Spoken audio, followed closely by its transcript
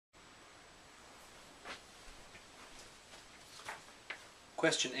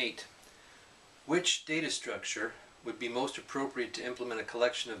Question 8. Which data structure would be most appropriate to implement a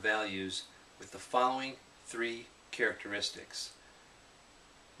collection of values with the following three characteristics?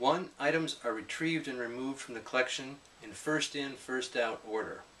 1. Items are retrieved and removed from the collection in first in, first out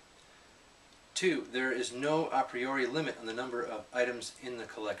order. 2. There is no a priori limit on the number of items in the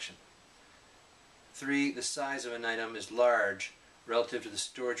collection. 3. The size of an item is large relative to the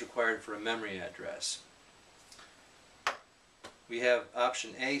storage required for a memory address. We have option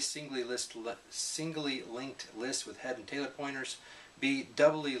A, singly linked list with head and tailor pointers. B,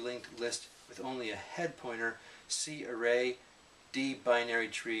 doubly linked list with only a head pointer. C, array. D, binary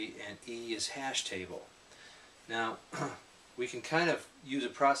tree. And E is hash table. Now, we can kind of use a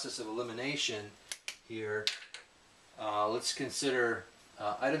process of elimination here. Let's consider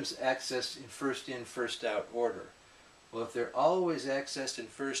items accessed in, first out order. Well, if they're always accessed in,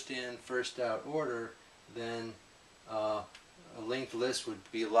 first out order, then a linked list would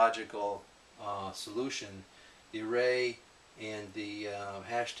be a logical solution. The array and the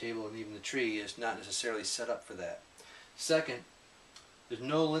hash table and even the tree is not necessarily set up for that. Second, there's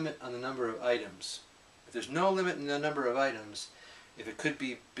no limit on the number of items. If there's no limit in the number of items, if it could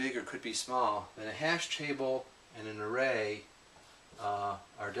be big or could be small, then a hash table and an array are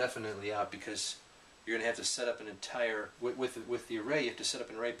definitely out, because you're going to have to set up an entire, with the array you have to set up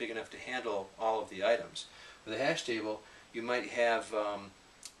an array big enough to handle all of the items. With a hash table you might have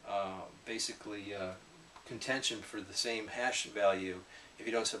basically contention for the same hash value if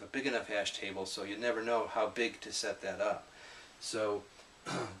you don't set up a big enough hash table, so you never know how big to set that up. So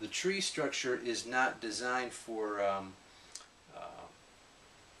the tree structure is not designed for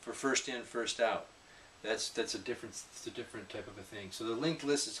first in, first out. That's a different type of a thing. So the linked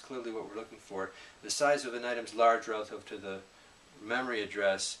list is clearly what we're looking for. The size of an item is large relative to the memory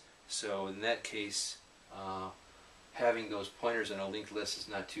address, so in that case having those pointers on a linked list is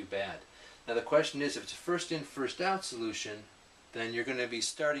not too bad. Now the question is, if it's a first in, first out solution, then you're going to be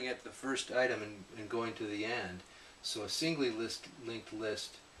starting at the first item and going to the end. So a singly linked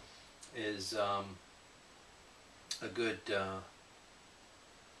list is a good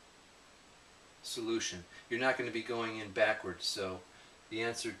solution. You're not going to be going in backwards, so the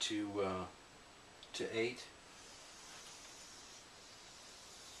answer to 8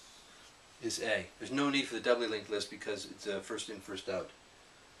 is A. There's no need for the doubly linked list because it's a first in, first out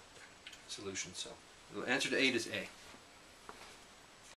solution. So the answer to 8 is A.